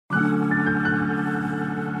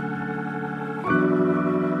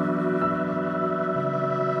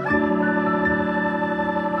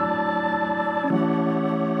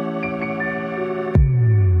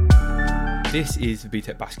This is the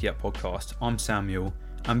BTEC Basquiat podcast. I'm Samuel,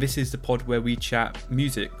 and this is the pod where we chat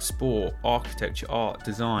music, sport, architecture, art,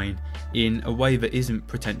 design in a way that isn't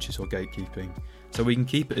pretentious or gatekeeping. So we can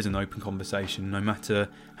keep it as an open conversation no matter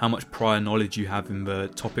how much prior knowledge you have in the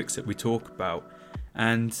topics that we talk about.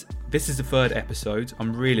 And this is the third episode.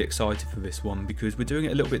 I'm really excited for this one because we're doing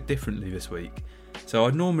it a little bit differently this week. So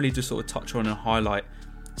I'd normally just sort of touch on and highlight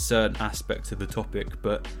certain aspects of the topic,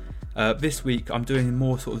 but this week I'm doing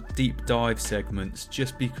more sort of deep dive segments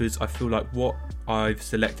just because I feel like what I've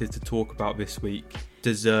selected to talk about this week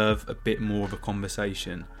deserve a bit more of a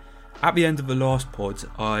conversation. At the end of the last pod,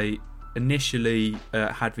 I initially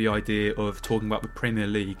had the idea of talking about the Premier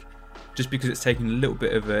League just because it's taken a little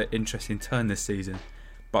bit of an interesting turn this season,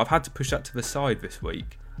 but I've had to push that to the side this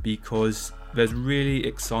week because there's really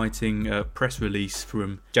exciting press release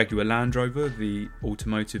from Jaguar Land Rover, the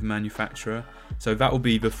automotive manufacturer. So that will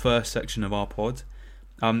be the first section of our pod.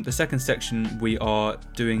 The second section, we are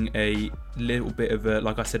doing a little bit of a,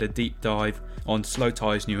 like I said, a deep dive on Slow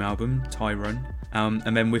Tie's new album, Tyrone.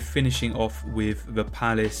 And then we're finishing off with the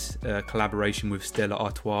Palace collaboration with Stella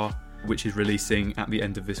Artois, which is releasing at the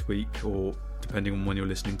end of this week, or depending on when you're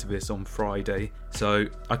listening to this, on Friday. So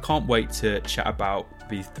I can't wait to chat about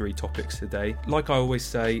these three topics today. Like I always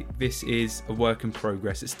say, this is a work in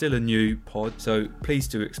progress. It's still a new pod, so please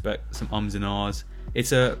do expect some ums and ahs.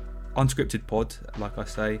 It's a unscripted pod, like I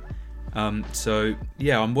say. So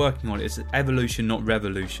yeah, I'm working on it. It's evolution, not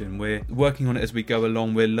revolution. We're working on it as we go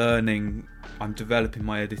along. We're learning. I'm developing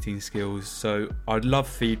my editing skills. So I'd love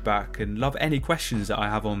feedback and love any questions that I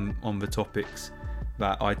have on the topics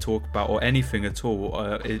that I talk about, or anything at all.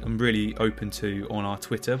 I'm really open to on our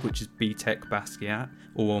Twitter, which is BTEC Basquiat,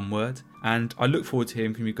 all one word. And I look forward to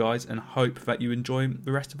hearing from you guys and hope that you enjoy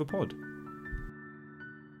the rest of the pod.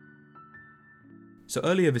 So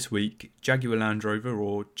earlier this week, Jaguar Land Rover,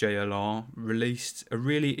 or JLR, released a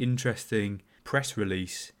really interesting press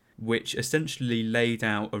release which essentially laid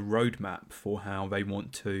out a roadmap for how they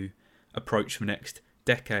want to approach the next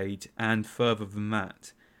decade and further than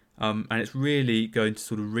that. And it's really going to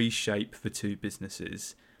sort of reshape the two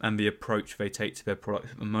businesses and the approach they take to their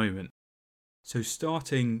products at the moment. So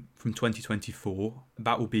starting from 2024,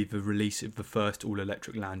 that will be the release of the first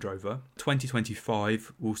all-electric Land Rover.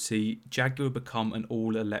 2025 will see Jaguar become an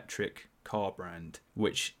all-electric car brand,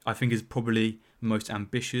 which I think is probably the most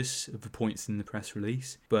ambitious of the points in the press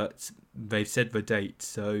release, but they've said the date,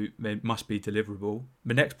 so they must be deliverable.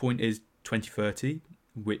 The next point is 2030,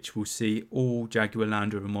 which will see all Jaguar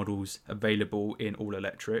Land Rover models available in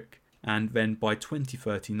all-electric, and then by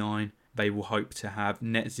 2039, they will hope to have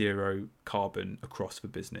net zero carbon across the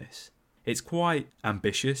business. It's quite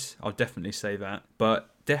ambitious, I'll definitely say that, but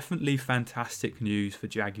definitely fantastic news for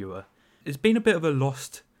Jaguar. It's been a bit of a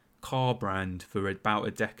lost car brand for about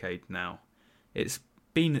a decade now. It's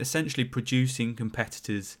been essentially producing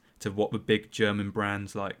competitors to what the big German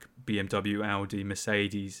brands like BMW, Audi,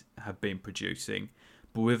 Mercedes have been producing,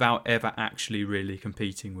 but without ever actually really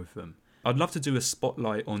competing with them. I'd love to do a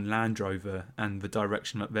spotlight on Land Rover and the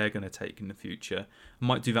direction that they're going to take in the future. I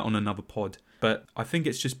might do that on another pod, but I think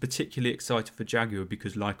it's just particularly exciting for Jaguar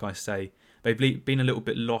because, like I say, they've been a little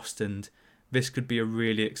bit lost, and this could be a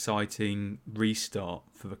really exciting restart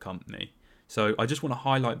for the company. So I just want to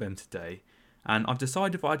highlight them today, and I've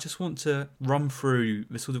decided that I just want to run through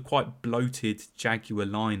the sort of quite bloated Jaguar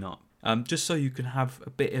lineup, just so you can have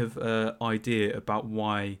a bit of an idea about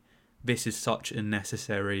why this is such a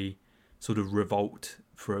necessary sort of revolt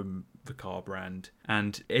from the car brand,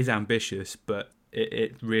 and it is ambitious, but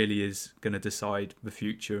it really is going to decide the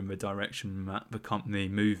future and the direction that the company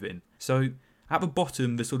move in. So at the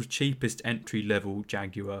bottom, the sort of cheapest entry level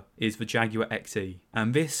Jaguar is the Jaguar XE,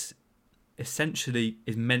 and this essentially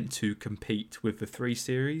is meant to compete with the 3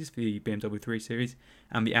 Series, the BMW 3 Series,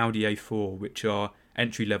 and the Audi A4, which are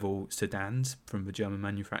entry-level sedans from the German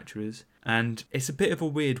manufacturers. And it's a bit of a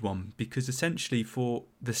weird one because essentially for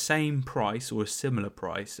the same price or a similar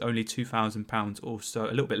price, only £2,000 or so,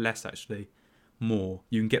 a little bit less actually, more,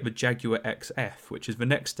 you can get the Jaguar XF, which is the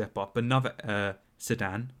next step up, another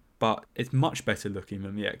sedan, but it's much better looking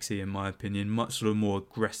than the XE in my opinion, much sort of more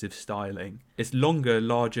aggressive styling. It's longer,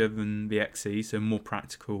 larger than the XE, so more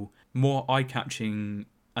practical, more eye-catching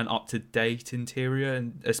and up-to-date interior,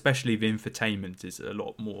 and especially the infotainment is a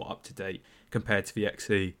lot more up-to-date compared to the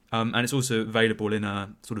XE. And it's also available in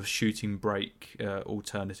a sort of shooting brake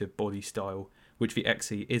alternative body style, which the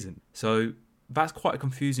XE isn't. So that's quite a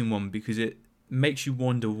confusing one because it makes you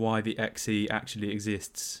wonder why the XE actually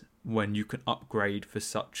exists when you can upgrade for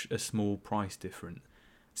such a small price difference.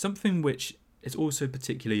 Something which is also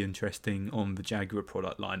particularly interesting on the Jaguar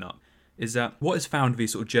product lineup is that what has found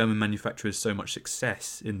these sort of German manufacturers so much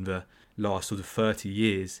success in the last sort of 30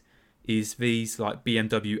 years is these like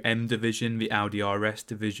BMW M division, the Audi RS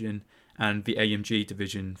division, and the AMG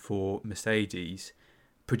division for Mercedes,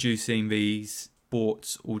 producing these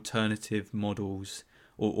sports alternative models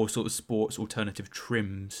or sort of sports alternative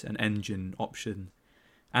trims and engine options.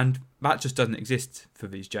 And that just doesn't exist for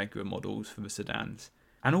these Jaguar models, for the sedans.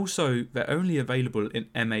 And also, they're only available in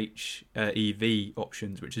MH EV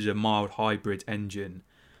options, which is a mild hybrid engine.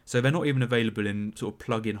 So they're not even available in sort of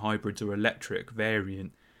plug-in hybrids or electric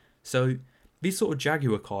variant. So these sort of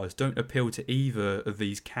Jaguar cars don't appeal to either of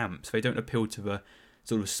these camps. They don't appeal to the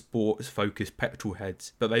sort of sports-focused petrol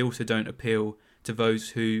heads, but they also don't appeal to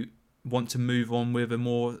those who want to move on with a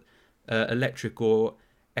more electric or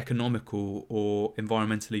economical or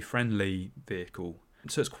environmentally friendly vehicle.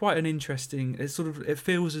 So it's quite an interesting, it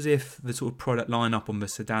feels as if the sort of product lineup on the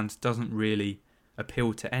sedans doesn't really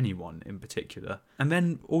appeal to anyone in particular. And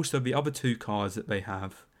then also the other two cars that they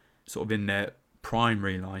have sort of in their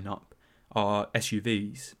primary lineup are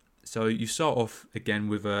SUVs. So you start off again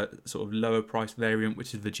with a sort of lower price variant,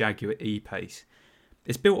 which is the Jaguar E-Pace.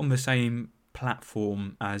 It's built on the same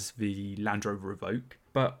platform as the Land Rover Evoque,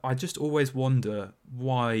 but I just always wonder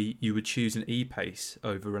why you would choose an E-Pace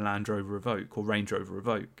over a Land Rover Evoque or Range Rover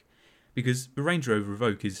Evoque, because the Range Rover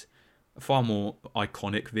Evoque is a far more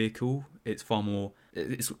iconic vehicle. It's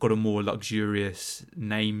got a more luxurious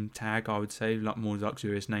name tag, I would say, like more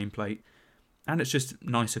luxurious nameplate, and it's just a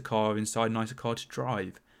nicer car inside, nicer car to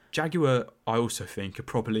drive. Jaguar, I also think, are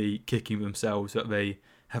probably kicking themselves that they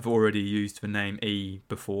have already used the name E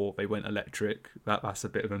before they went electric. That's a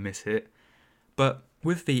bit of a mishit. But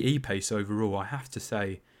with the E-Pace overall, I have to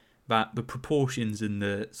say that the proportions and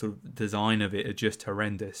the sort of design of it are just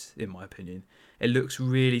horrendous, in my opinion. It looks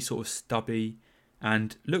really sort of stubby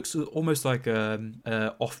and looks almost like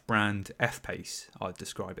a off-brand F-Pace, I'd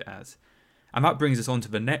describe it as. And that brings us on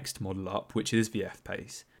to the next model up, which is the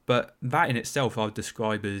F-Pace. But that in itself I would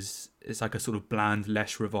describe as, it's like a sort of bland,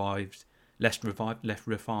 less refined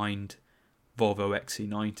Volvo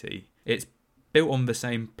XC90. It's built on the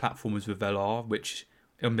same platform as the Velar, which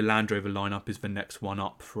on the Land Rover lineup is the next one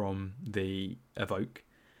up from the Evoque.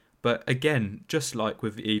 But again, just like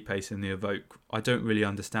with the E-Pace and the Evoque, I don't really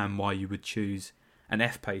understand why you would choose an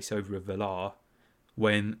F-Pace over a Velar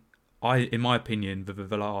when, in my opinion, the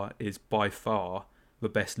Velar is by far the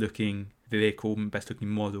best looking vehicle and best looking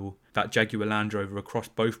model that Jaguar Land Rover across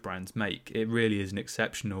both brands make. It really is an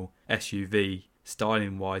exceptional SUV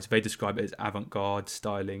styling wise. They describe it as avant-garde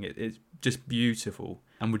styling. It's just beautiful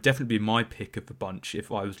and would definitely be my pick of the bunch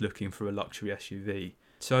if I was looking for a luxury SUV.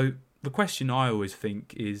 So the question I always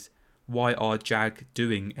think is, why are Jag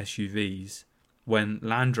doing SUVs when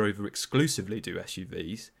Land Rover exclusively do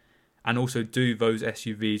SUVs, and also do those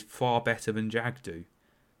SUVs far better than Jag do?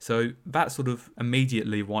 So that sort of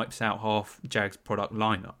immediately wipes out half Jag's product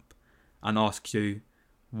lineup and asks you,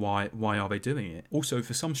 why are they doing it? Also,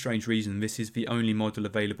 for some strange reason, this is the only model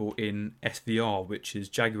available in SVR, which is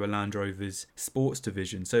Jaguar Land Rover's sports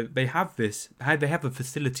division. So they have the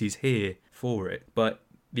facilities here for it, but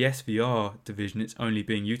the SVR division, it's only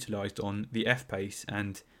being utilised on the F-Pace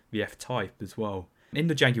and the F-Type as well. In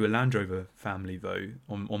the Jaguar Land Rover family though,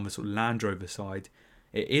 on the sort of Land Rover side,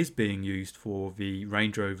 it is being used for the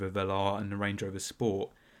Range Rover Velar and the Range Rover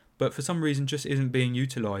Sport, but for some reason just isn't being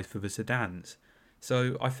utilised for the sedans.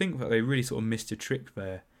 So I think that they really sort of missed a trick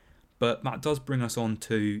there. But that does bring us on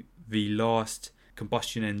to the last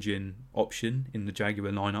combustion engine option in the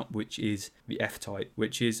Jaguar lineup, which is the F-Type,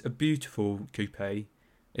 which is a beautiful coupe.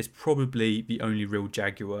 It's probably the only real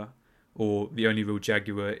Jaguar, or the only real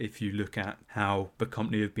Jaguar if you look at how the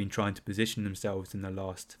company have been trying to position themselves in the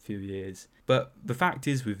last few years. But the fact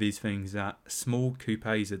is with these things that small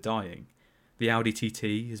coupes are dying. The Audi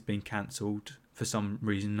TT has been cancelled for some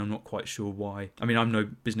reason, I'm not quite sure why. I mean, I'm no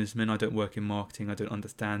businessman, I don't work in marketing, I don't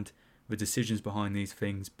understand the decisions behind these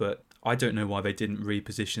things, but I don't know why they didn't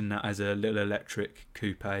reposition that as a little electric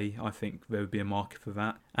coupe. I think there would be a market for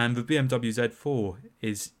that. And the BMW Z4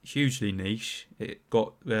 is hugely niche. It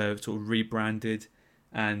got sort of rebranded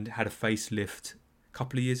and had a facelift a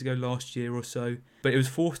couple of years ago, last year or so, but it was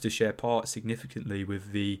forced to share parts significantly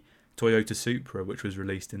with the Toyota Supra, which was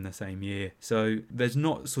released in the same year. So there's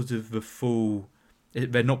not sort of the full...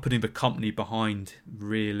 They're not putting the company behind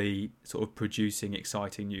really sort of producing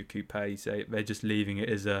exciting new coupes. They're just leaving it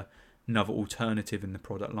as another alternative in the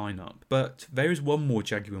product lineup. But there is one more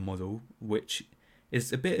Jaguar model which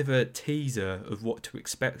is a bit of a teaser of what to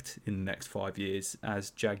expect in the next 5 years as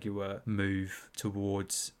Jaguar move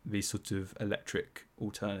towards these sort of electric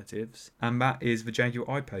alternatives. And that is the Jaguar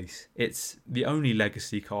I-Pace. It's the only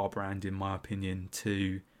legacy car brand, in my opinion,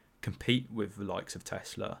 to compete with the likes of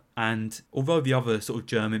Tesla. And although the other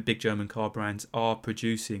sort of big German car brands are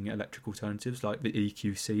producing electric alternatives like the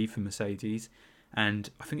EQC for Mercedes, and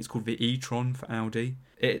I think it's called the e-tron for Audi,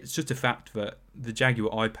 it's just a fact that the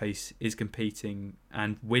Jaguar I-Pace is competing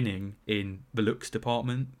and winning in the looks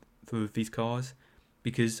department for these cars,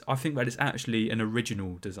 because I think that it's actually an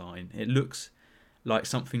original design. It looks like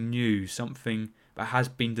something new, something that has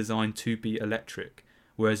been designed to be electric,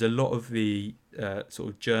 whereas a lot of the sort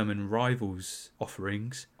of German rivals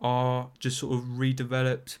offerings are just sort of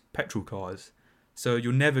redeveloped petrol cars. So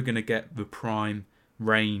you're never going to get the prime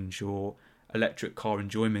range or electric car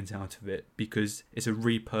enjoyment out of it, because it's a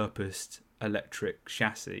repurposed electric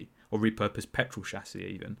chassis, or repurposed petrol chassis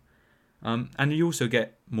even. And you also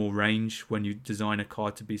get more range when you design a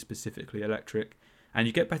car to be specifically electric, and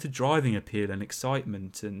you get better driving appeal and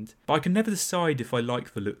excitement. But I can never decide if I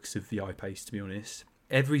like the looks of the I-Pace, to be honest.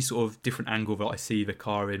 Every sort of different angle that I see the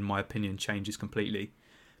car in, my opinion changes completely,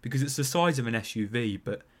 because it's the size of an SUV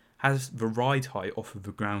but has the ride height off of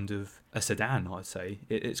the ground of a sedan, I'd say.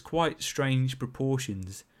 It's quite strange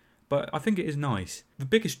proportions, but I think it is nice. The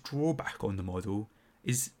biggest drawback on the model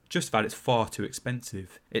is just that it's far too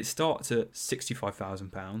expensive. It starts at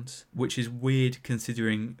 £65,000, which is weird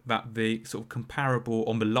considering that the sort of comparable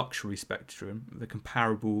on the luxury spectrum, the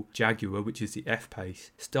comparable Jaguar, which is the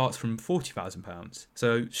F-Pace, starts from £40,000.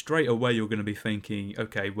 So straight away you're going to be thinking,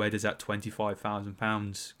 okay, where does that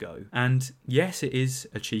 £25,000 go? And yes, it is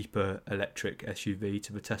a cheaper electric SUV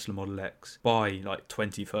to the Tesla Model X by like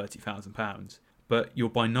 £20,000-30,000. But you're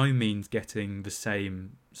by no means getting the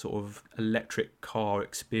same sort of electric car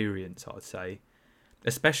experience, I'd say,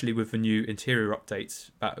 especially with the new interior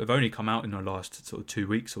updates that have only come out in the last sort of 2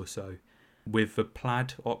 weeks or so, with the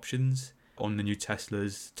plaid options on the new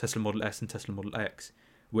Teslas, Tesla Model S and Tesla Model X,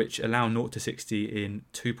 which allow 0 to 60 in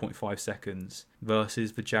 2.5 seconds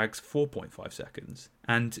versus the Jag's 4.5 seconds.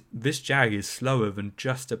 And this Jag is slower than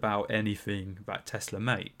just about anything that Tesla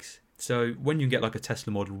makes. So when you get like a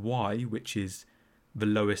Tesla Model Y, which is the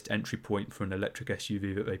lowest entry point for an electric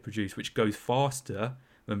SUV that they produce, which goes faster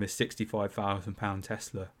than this £65,000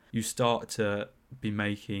 Tesla, you start to be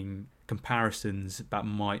making comparisons that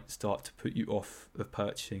might start to put you off of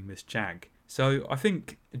purchasing this Jag. So I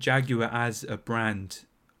think Jaguar as a brand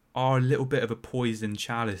are a little bit of a poison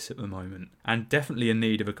chalice at the moment, and definitely in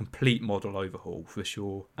need of a complete model overhaul for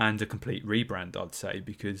sure, and a complete rebrand, I'd say,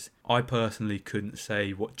 because I personally couldn't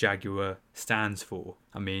say what Jaguar stands for.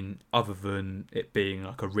 I mean, other than it being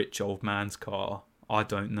like a rich old man's car, I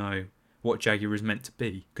don't know what Jaguar is meant to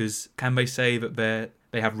be. Because can they say that they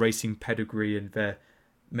have racing pedigree and they're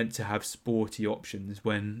meant to have sporty options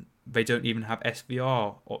when they don't even have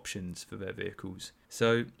SVR options for their vehicles?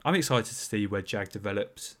 So I'm excited to see where Jag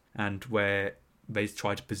develops and where they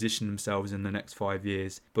try to position themselves in the next 5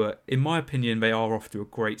 years. But in my opinion, they are off to a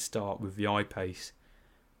great start with the I-Pace.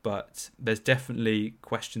 But there's definitely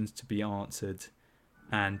questions to be answered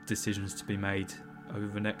and decisions to be made over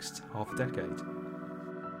the next half a decade.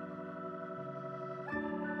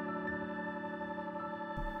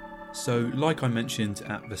 So, like I mentioned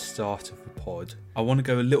at the start of the pod, I want to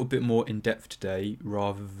go a little bit more in depth today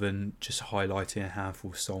rather than just highlighting a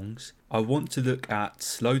handful of songs. I want to look at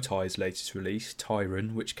Slowthai's latest release,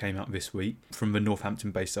 Tyron, which came out this week, from the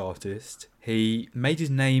Northampton-based artist. He made his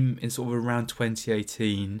name in sort of around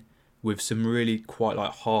 2018 with some really quite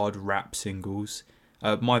like hard rap singles.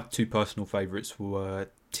 My two personal favourites were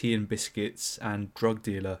Tea and Biscuits and Drug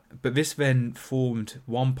Dealer. But this then formed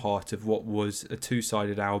one part of what was a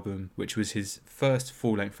two-sided album, which was his first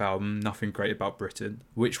full-length album, Nothing Great About Britain,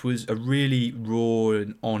 which was a really raw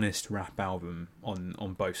and honest rap album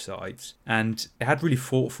on both sides. And it had really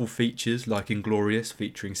thoughtful features like Inglorious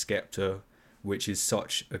featuring Skepta, which is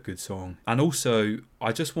such a good song. And also,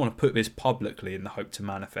 I just want to put this publicly in the hope to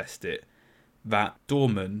manifest it, that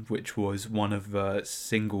Dorman, which was one of the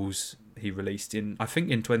singles he released in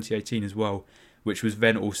 2018 as well, which was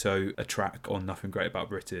then also a track on Nothing Great About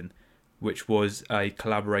Britain, which was a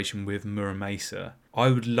collaboration with Mura Mesa. I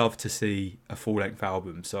would love to see a full-length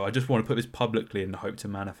album, so I just want to put this publicly in the hope to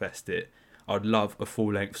manifest it. I'd love a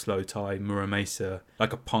full-length Slowthai, Mura Mesa,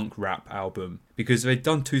 like a punk rap album, because they've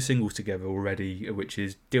done 2 singles together already, which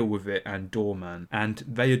is Deal With It and Doorman, and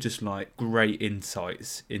they are just like great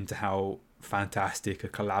insights into how fantastic a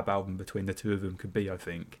collab album between the two of them could be, I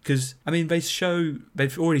think. Because, I mean,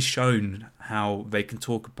 they've already shown how they can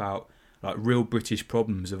talk about like real British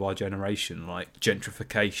problems of our generation, like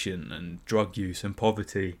gentrification and drug use and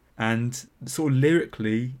poverty. And sort of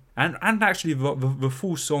lyrically, and actually the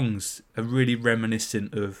full songs are really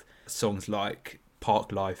reminiscent of songs like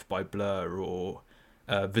Park Life by Blur or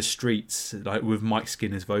The Streets, like with Mike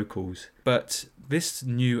Skinner's vocals. But this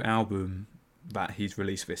new album that he's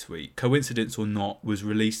released this week, coincidence or not, was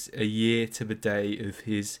released a year to the day of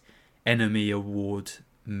his NME Award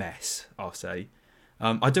mess, I'll say.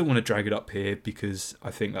 I don't want to drag it up here because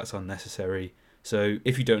I think that's unnecessary. So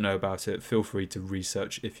if you don't know about it, feel free to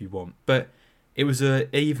research if you want. But it was an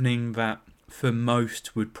evening that for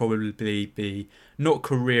most would probably be not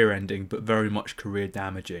career ending, but very much career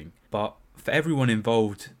damaging. But for everyone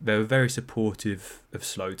involved, they were very supportive of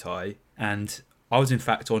Slowthai, and I was in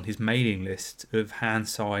fact on his mailing list of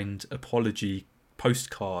hand-signed apology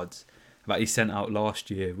postcards that he sent out last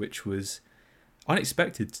year, which was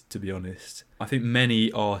unexpected, to be honest. I think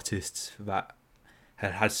many artists that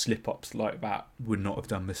had slip-ups like that would not have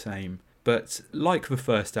done the same. But like the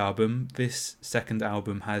first album, this second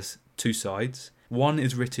album has two sides. One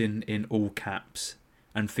is written in all caps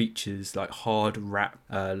and features like hard rap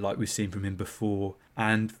like we've seen from him before,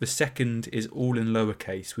 and the second is all in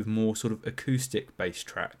lowercase with more sort of acoustic bass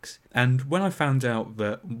tracks. And when I found out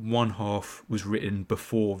that one half was written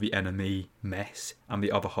before the NME mess and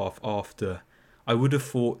the other half after, I would have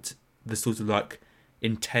thought the sort of like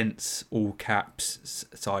intense all caps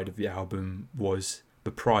side of the album was the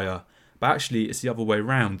prior, but actually it's the other way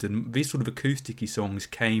around, and these sort of acoustic-y songs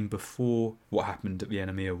came before what happened at the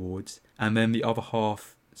NME Awards, and then the other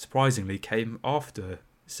half surprisingly came after.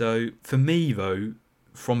 So for me though,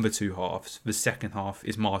 from the two halves, the second half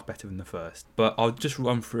is miles better than the first. But I'll just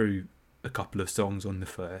run through a couple of songs on the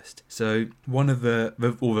first. So one of the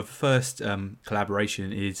first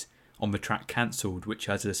collaboration is on the track Cancelled, which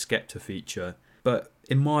has a Skepta feature. But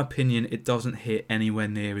in my opinion, it doesn't hit anywhere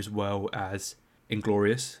near as well as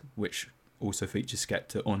Inglorious, which also features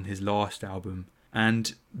Skepta on his last album.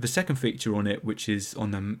 And the second feature on it, which is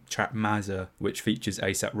on the track Mazza, which features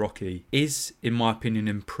A$AP Rocky, is, in my opinion,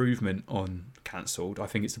 an improvement on Cancelled. I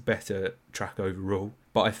think it's a better track overall.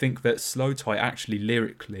 But I think that Slowthai actually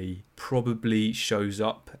lyrically probably shows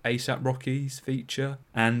up A$AP Rocky's feature.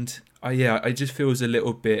 And it just feels a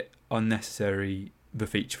little bit unnecessary, the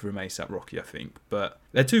feature from A$AP Rocky, I think. But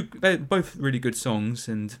they're both really good songs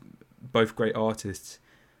and both great artists.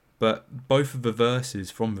 But both of the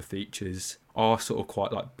verses from the features are sort of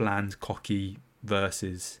quite like bland, cocky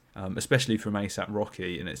verses, especially from A$AP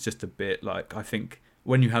Rocky. And it's just a bit like, I think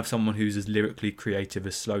when you have someone who's as lyrically creative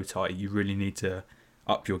as Slowthai, you really need to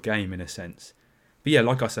up your game in a sense. But yeah,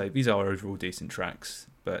 like I say, these are overall decent tracks,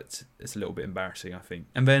 but it's a little bit embarrassing, I think.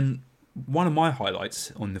 And then one of my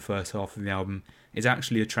highlights on the first half of the album is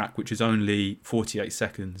actually a track which is only 48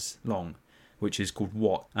 seconds long, which is called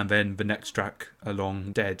What, and then the next track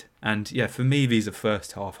along, Dead. And yeah, for me, these are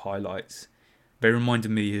first half highlights. They reminded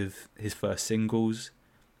me of his first singles,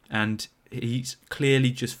 and he's clearly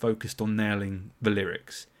just focused on nailing the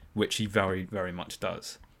lyrics, which he very, very much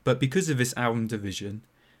does. But because of this album division,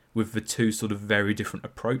 with the two sort of very different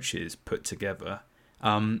approaches put together,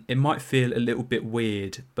 it might feel a little bit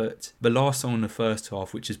weird, but the last song in the first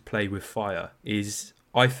half, which is Play With Fire, is,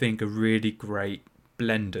 I think, a really great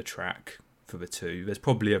blender track for the two. There's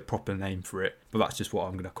probably a proper name for it, but that's just what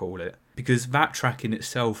I'm going to call it. Because that track in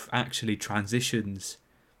itself actually transitions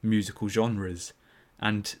musical genres,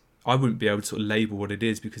 and I wouldn't be able to sort of label what it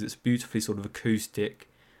is because it's beautifully sort of acoustic,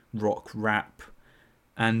 rock, rap,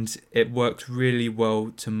 and it worked really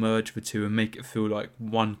well to merge the two and make it feel like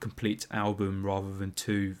one complete album rather than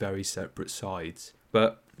two very separate sides.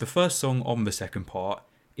 But the first song on the second part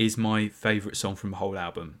is my favourite song from the whole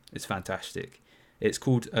album. It's fantastic. It's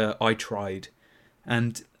called I Tried,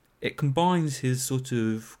 and it combines his sort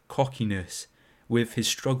of cockiness with his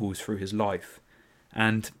struggles through his life,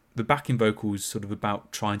 and the backing vocals sort of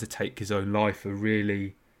about trying to take his own life are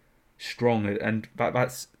really strong, and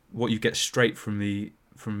that's what you get straight from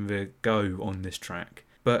the go on this track.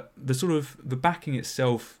 But the backing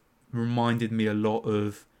itself reminded me a lot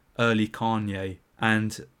of early Kanye,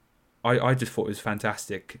 and I just thought it was a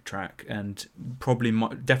fantastic track, and probably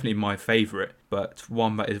definitely my favourite, but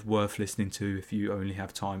one that is worth listening to if you only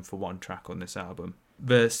have time for one track on this album.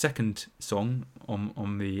 The second song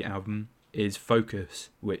on the album is Focus,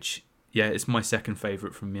 which, yeah, it's my second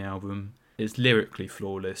favourite from the album. It's lyrically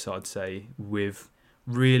flawless, I'd say, with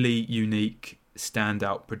really unique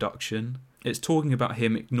standout production. It's talking about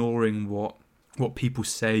him ignoring what people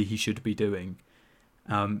say he should be doing,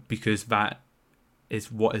 because that is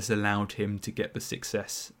what has allowed him to get the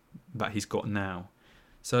success that he's got now.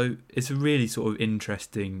 So it's a really sort of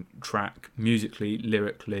interesting track, musically,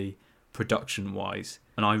 lyrically, production-wise,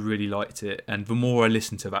 and I really liked it. And the more I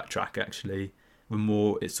listened to that track, actually, the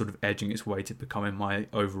more it's sort of edging its way to becoming my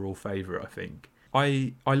overall favourite, I think.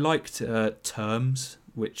 I liked Terms,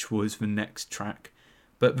 which was the next track,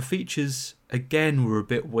 but the features, again, were a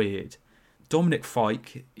bit weird. Dominic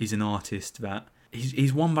Fike is an artist that...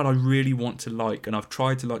 He's one that I really want to like, and I've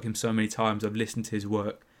tried to like him so many times, I've listened to his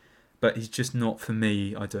work, but he's just not for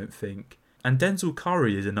me, I don't think. And Denzel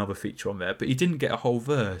Curry is another feature on there, but he didn't get a whole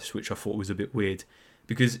verse, which I thought was a bit weird,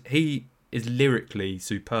 because he is lyrically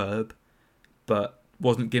superb, but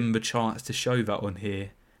wasn't given the chance to show that on here.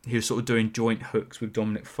 He was sort of doing joint hooks with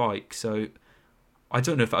Dominic Fike, so I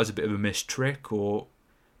don't know if that was a bit of a missed trick, or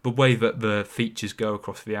the way that the features go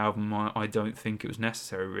across the album, I don't think it was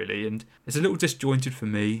necessary, really. And it's a little disjointed for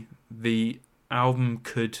me. The album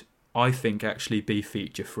could, I think, actually be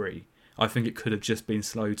feature-free. I think it could have just been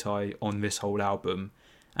Slowthai on this whole album,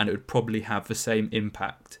 and it would probably have the same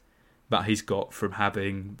impact that he's got from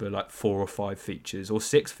having the 4 or 5 features or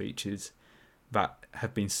 6 features that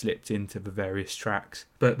have been slipped into the various tracks.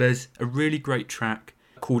 But there's a really great track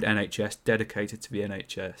called NHS, dedicated to the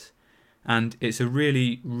NHS, and it's a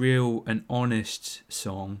really real and honest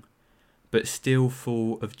song, but still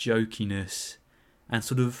full of jokiness and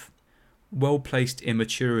sort of well-placed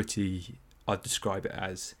immaturity, I'd describe it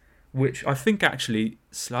as, which I think actually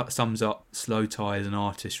sums up Slowthai as an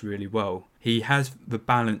artist really well. He has the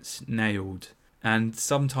balance nailed, and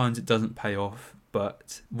sometimes it doesn't pay off,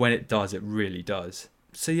 but when it does, it really does.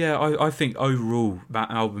 So yeah, I think overall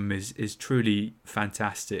that album is truly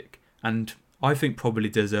fantastic, and I think probably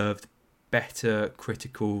deserved better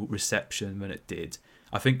critical reception than it did.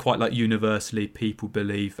 I think quite universally people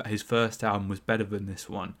believe that his first album was better than this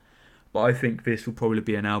one, but I think this will probably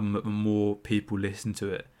be an album that the more people listen to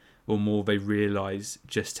it, the more they realise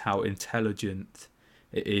just how intelligent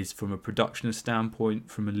it is from a production standpoint,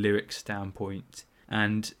 from a lyric standpoint.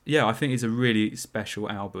 And yeah, I think it's a really special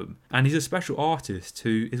album. And he's a special artist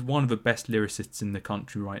who is one of the best lyricists in the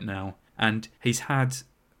country right now. And he's had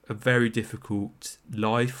a very difficult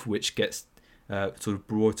life, which gets sort of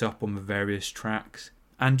brought up on the various tracks.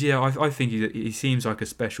 And yeah, I think he seems like a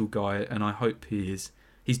special guy, and I hope he's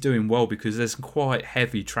doing well, because there's some quite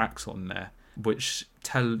heavy tracks on there, which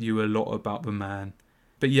tell you a lot about the man.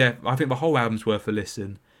 But yeah, I think the whole album's worth a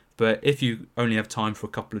listen. But if you only have time for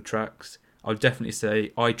a couple of tracks, I'll definitely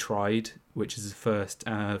say I Tried, which is the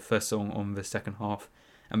first song on the second half,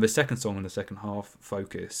 and the second song on the second half,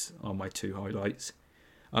 Focus, are my 2 highlights.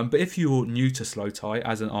 But if you're new to Slowthai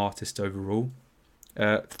as an artist overall,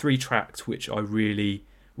 3 tracks which I really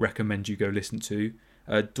recommend you go listen to: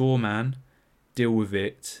 Doorman, Deal With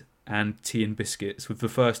It, and Tea and Biscuits, with the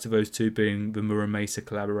first of those 2 being the Mura Mesa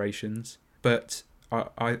collaborations. But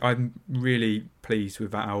I'm really pleased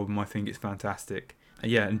with that album. I think it's fantastic.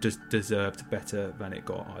 Yeah, and just deserved better than it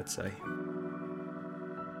got, I'd say.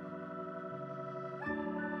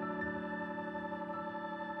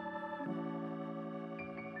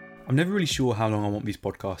 I'm never really sure how long I want these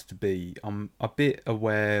podcasts to be. I'm a bit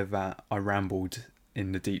aware that I rambled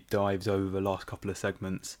in the deep dives over the last couple of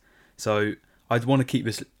segments, so I'd want to keep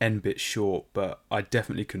this end bit short, but I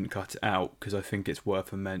definitely couldn't cut it out because I think it's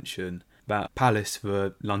worth a mention that Palace,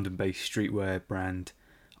 the London-based streetwear brand,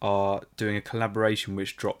 are doing a collaboration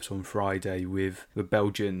which drops on Friday with the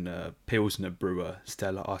Belgian Pilsner brewer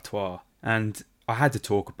Stella Artois. And I had to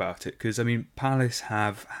talk about it because, I mean, Palace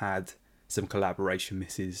have had some collaboration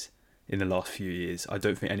misses in the last few years. I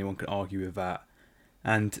don't think anyone can argue with that.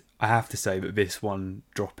 And I have to say that this one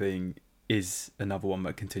dropping is another one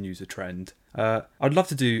that continues a trend. I'd love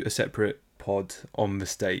to do a separate pod on the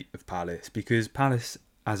state of Palace, because Palace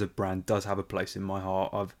as a brand does have a place in my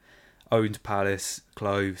heart. I've owned Palace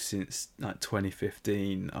clothes since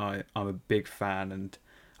 2015. I'm a big fan, and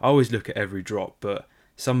I always look at every drop, but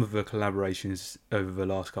some of the collaborations over the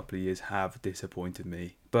last couple of years have disappointed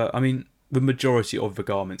me. But I mean, the majority of the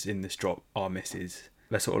garments in this drop are misses.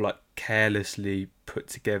 They're sort of carelessly put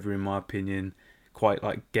together, in my opinion, quite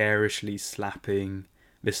garishly slapping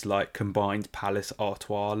this combined Palace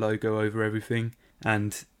Artois logo over everything,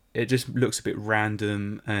 and it just looks a bit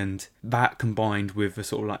random. And that combined with the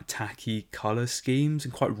sort of tacky colour schemes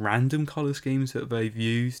and quite random colour schemes that they've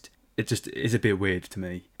used, it just is a bit weird to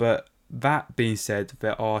me. But that being said,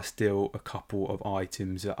 there are still a couple of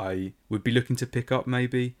items that I would be looking to pick up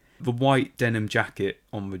maybe. The white denim jacket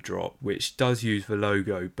on the drop, which does use the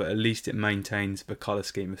logo, but at least it maintains the colour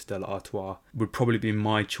scheme of Stella Artois, would probably be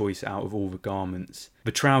my choice out of all the garments.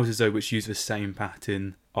 The trousers though, which use the same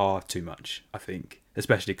pattern, are too much, I think.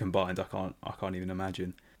 Especially combined, I can't even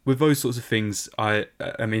imagine. with those sorts of things, I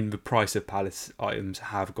mean, the price of Palace items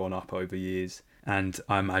have gone up over years, and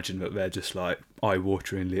I imagine that they're just like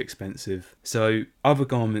eye-wateringly expensive. So other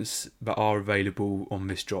garments that are available on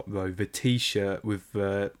this drop though, the t-shirt with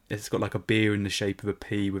it's got like a beer in the shape of a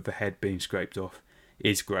P with the head being scraped off,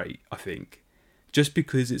 is great, I think. Just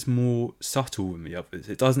because it's more subtle than the others.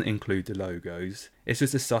 It doesn't include the logos. It's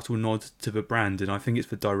just a subtle nod to the brand, and I think it's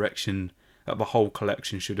the direction that the whole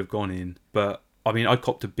collection should have gone in. But I mean, I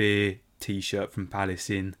copped a beer t-shirt from Palace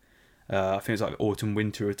in I think it's like autumn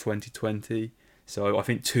winter of 2020. So I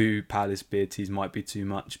think 2 Palace beer tees might be too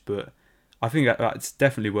much, but I think that's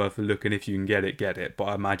definitely worth a look, and if you can get it. But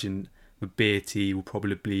I imagine the beer tee will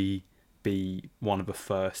probably be one of the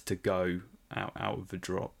first to go out of the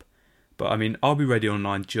drop. But I mean, I'll be ready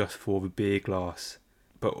online just for the beer glass.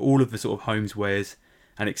 But all of the sort of homewares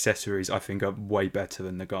and accessories I think are way better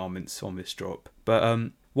than the garments on this drop.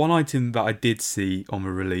 But one item that I did see on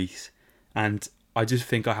the release, and I just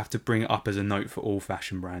think I have to bring it up as a note for all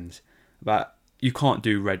fashion brands, that you can't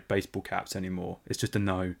do red baseball caps anymore. It's just a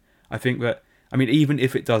no. I think that, I mean, even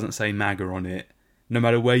if it doesn't say MAGA on it, no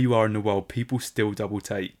matter where you are in the world, people still double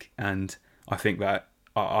take, and I think that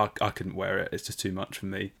I couldn't wear it. It's just too much for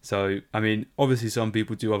me. So, I mean, obviously some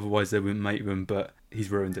people do, otherwise they wouldn't make them, but he's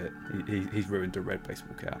ruined it. He's ruined a red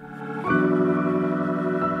baseball cap.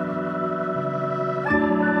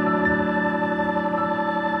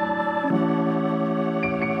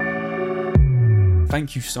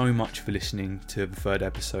 Thank you so much for listening to the 3rd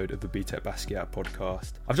episode of the BTEC Basquiat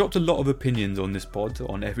podcast. I've dropped a lot of opinions on this pod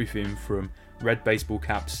on everything from red baseball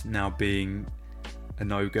caps now being a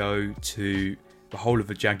no-go, to the whole of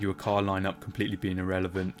the Jaguar car lineup completely being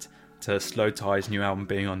irrelevant, to Slow Tie's new album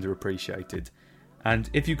being underappreciated. And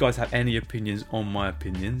if you guys have any opinions on my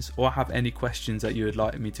opinions, or have any questions that you would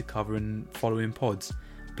like me to cover in following pods,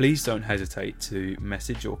 please don't hesitate to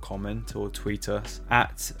message or comment or tweet us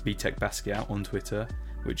at BTEC Basquiat on Twitter,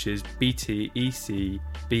 which is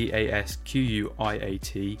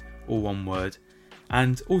BTECBASQUIAT, all one word.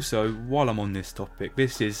 And also, while I'm on this topic,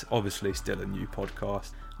 this is obviously still a new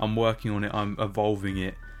podcast. I'm working on it, I'm evolving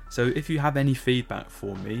it. So if you have any feedback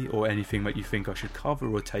for me, or anything that you think I should cover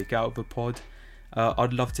or take out of the pod,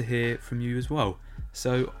 I'd love to hear from you as well.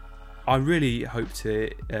 So I really hope to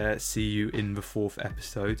see you in the 4th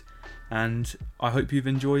episode, and I hope you've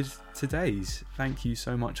enjoyed today's. Thank you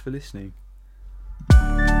so much for listening.